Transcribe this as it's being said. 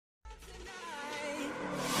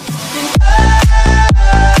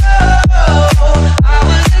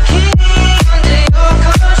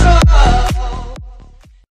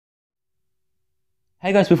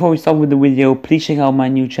Hey guys, before we start with the video, please check out my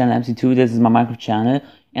new channel MC2. This is my Minecraft channel,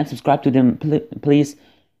 and subscribe to them please.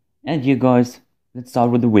 And you guys, let's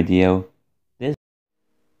start with the video. Hey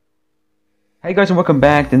guys, and welcome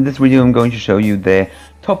back. In this video I'm going to show you the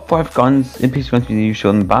top 5 guns in PC Guns you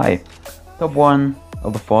shouldn't buy. Top 1,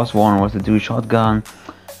 or the first one, was the dual shotgun.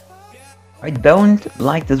 I don't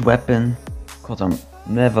like this weapon because I'm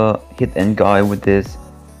never hit any guy with this,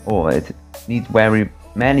 or it needs very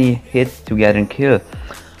many hits to get and kill.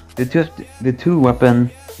 The two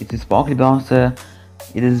weapon is the sparkly blaster.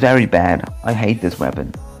 It is very bad. I hate this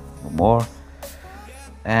weapon. No more.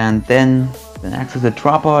 And then the next is the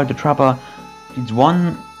trapper. The trapper needs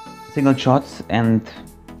one single shot and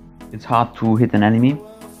it's hard to hit an enemy.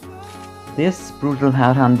 This brutal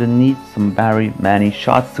headhunter needs some very many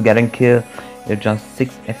shots to get and kill. It's just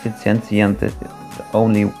 6 efficiency and it's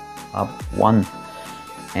only up 1.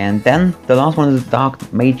 And then the last one is the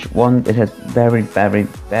dark mage one. It has very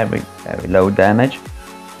low damage.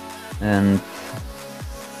 And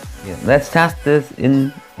yeah, let's test this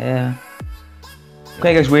in okay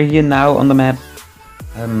guys, we're here now on the map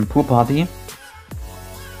pool party,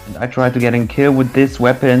 and I tried to get in kill with this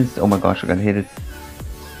weapons. Oh my gosh, I got hit it.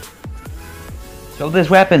 Show this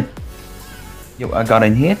weapon. Yo, I got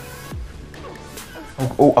in hit.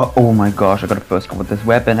 Oh my gosh, I got a first kill with this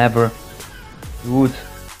weapon ever. Dude.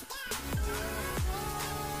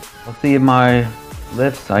 I'll see my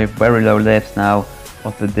lives. I have very low lives now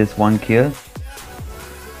after this one kill.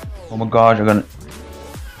 Oh my gosh, I'm gonna...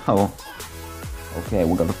 Oh. Okay,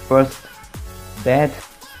 we got the first dead.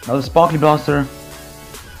 Now the sparkly blaster.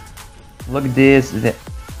 Look at this. Is it...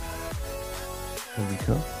 There we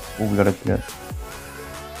go. Oh, we got a kill.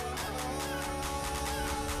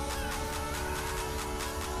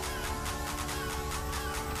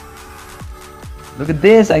 Look at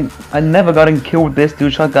this, I never got in killed with this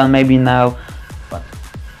dual shotgun, maybe now, but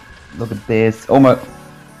look at this. Oh my,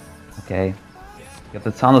 okay, get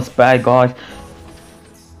the tunnel spy guys.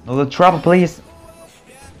 No, the trapper please.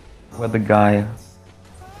 Where the guy?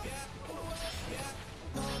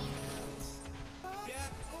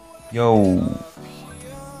 Yo,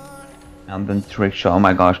 and then trick shot. Oh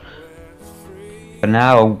my gosh. But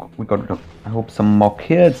now we got, I hope, some more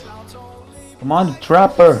kills. Come on, the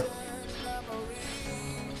trapper.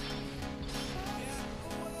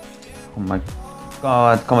 Oh my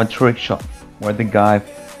god, come on, trick shot. Where the guy?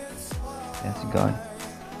 There's the guy.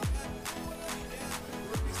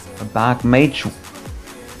 A back mage.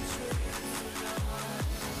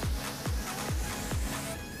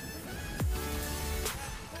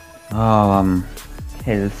 Oh,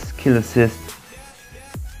 kill assist.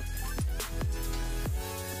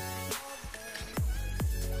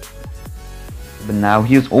 But now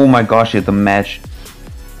here's, oh my gosh, here's the match.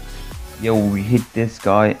 Yo, we hit this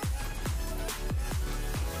guy.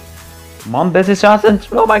 Come on, this is awesome.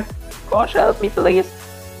 Oh my gosh, help me please.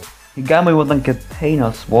 He got me with a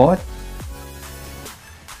container sword.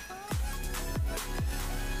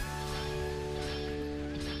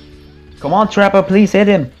 Come on, trapper, please hit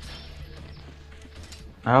him.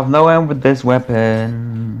 I have no aim with this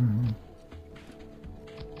weapon.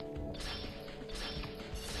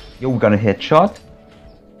 Yo, we got a headshot.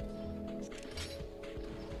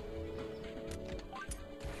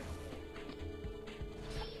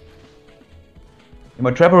 In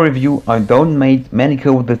my trapper review, I don't make many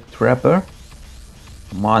kills with the trapper.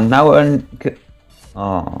 Come on, now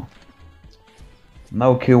oh,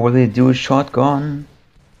 no kill with the dual shotgun.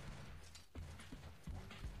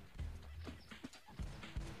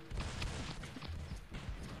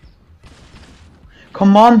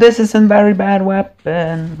 Come on, this is a very bad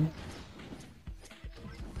weapon.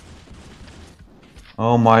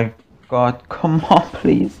 Oh my god, come on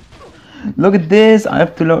please. Look at this, I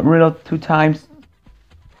have to reload 2 times.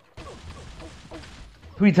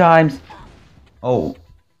 3 times. Oh,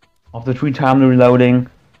 after 3 times reloading,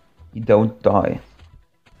 you don't die.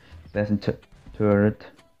 There's a turret.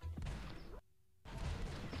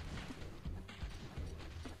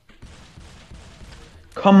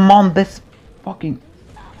 Come on, this fucking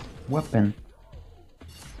weapon.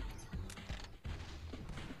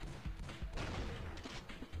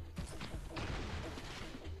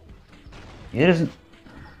 It isn't.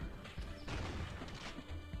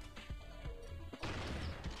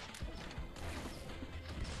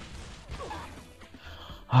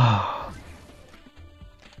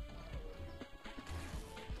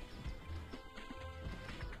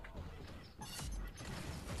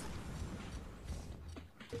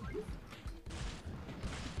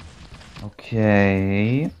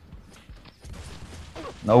 Okay.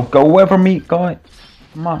 No, go away from me, guy.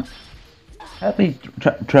 Come on. Help me,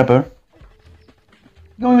 Trapper.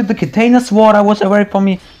 Going with the container sword, I was away from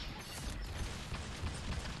me.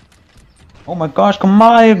 Oh my gosh, come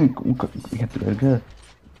on! We have to go good.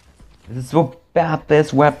 This is so bad,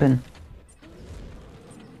 this weapon.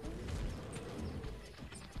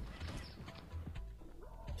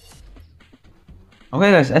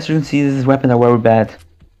 Okay guys, as you can see, these weapons are very bad.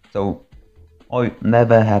 So, I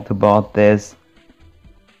never had to bought this.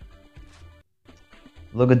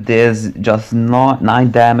 Look at this, just not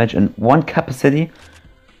 9 damage and 1 capacity.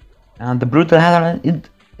 And the brutal hammer, it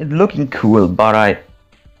looking cool, but it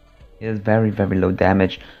is very low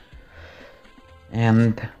damage.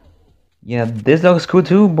 And yeah, this looks cool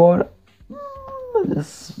too, but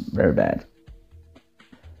it's very bad.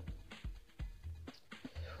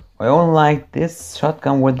 I only like this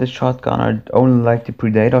shotgun with the shotgun. I only like the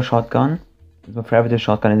Predator shotgun. It's my favorite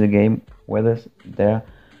shotgun in the game.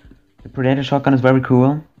 The Predator shotgun is very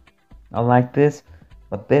cool. I like this,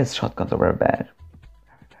 but these shotguns are very bad.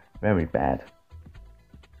 Very bad.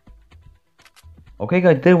 Okay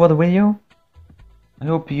guys, that was the video. I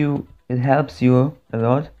hope it helps you a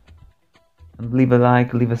lot. And leave a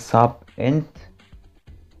like, leave a sub, and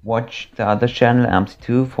watch the other channel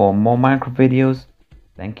MC2 for more Minecraft videos.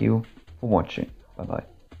 Thank you for watching. Bye bye.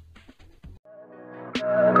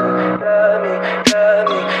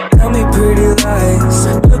 Tell me pretty lies,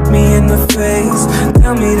 look me in the face.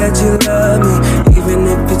 Tell me that you love me, even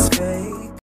if it's